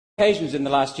occasions in the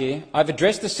last year, I've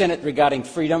addressed the Senate regarding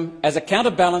freedom as a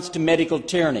counterbalance to medical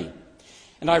tyranny,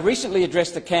 and I recently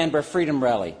addressed the Canberra Freedom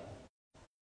Rally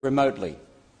remotely.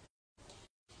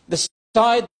 The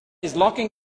side is locking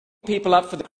people up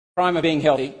for the crime of being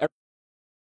healthy,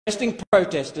 arresting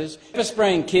protesters,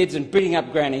 pepper-spraying kids and beating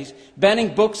up grannies,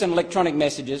 banning books and electronic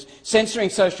messages,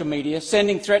 censoring social media,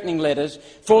 sending threatening letters,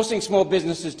 forcing small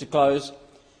businesses to close,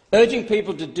 urging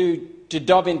people to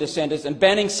dob into centres and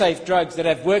banning safe drugs that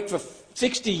have worked for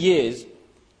 60 years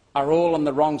are all on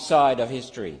the wrong side of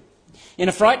history. In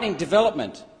a frightening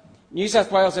development, New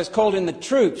South Wales has called in the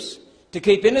troops to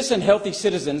keep innocent, healthy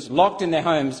citizens locked in their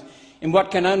homes in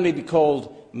what can only be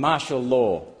called martial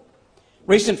law.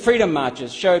 Recent freedom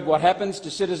marches showed what happens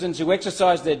to citizens who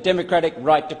exercise their democratic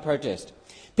right to protest.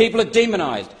 People are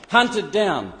demonised, hunted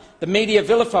down. The media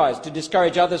vilifies to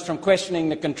discourage others from questioning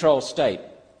the control state.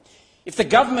 If the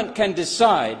government can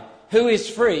decide who is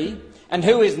free and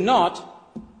who is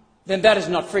not, then that is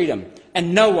not freedom,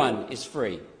 and no one is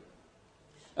free.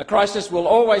 A crisis will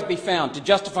always be found to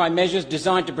justify measures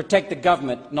designed to protect the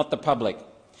government, not the public.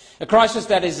 A crisis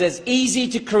that is as easy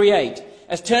to create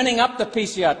as turning up the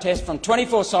PCR test from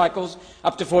 24 cycles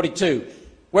up to 42,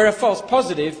 where a false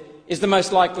positive is the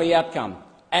most likely outcome,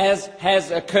 as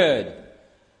has occurred.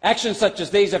 Actions such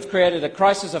as these have created a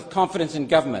crisis of confidence in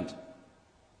government.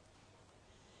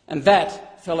 And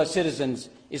that, fellow citizens,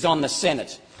 is on the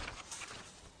Senate.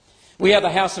 We are the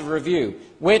House of Review.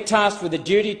 We're tasked with a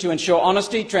duty to ensure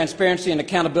honesty, transparency and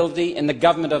accountability in the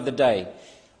government of the day.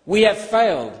 We have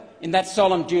failed in that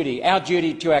solemn duty, our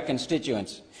duty to our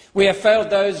constituents. We have failed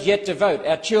those yet to vote,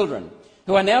 our children,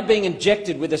 who are now being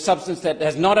injected with a substance that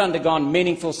has not undergone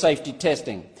meaningful safety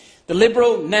testing. The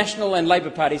Liberal, National and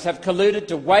Labor parties have colluded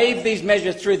to wave these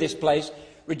measures through this place,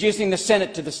 reducing the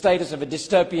Senate to the status of a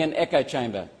dystopian echo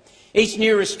chamber. Each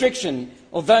new restriction,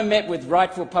 although met with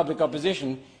rightful public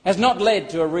opposition, has not led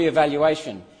to a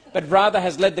re-evaluation, but rather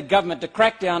has led the government to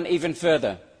crack down even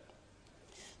further.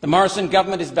 The Morrison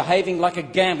government is behaving like a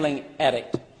gambling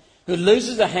addict who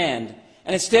loses a hand,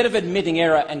 and instead of admitting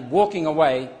error and walking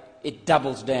away, it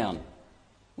doubles down.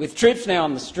 With troops now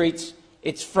on the streets,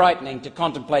 it's frightening to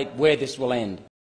contemplate where this will end.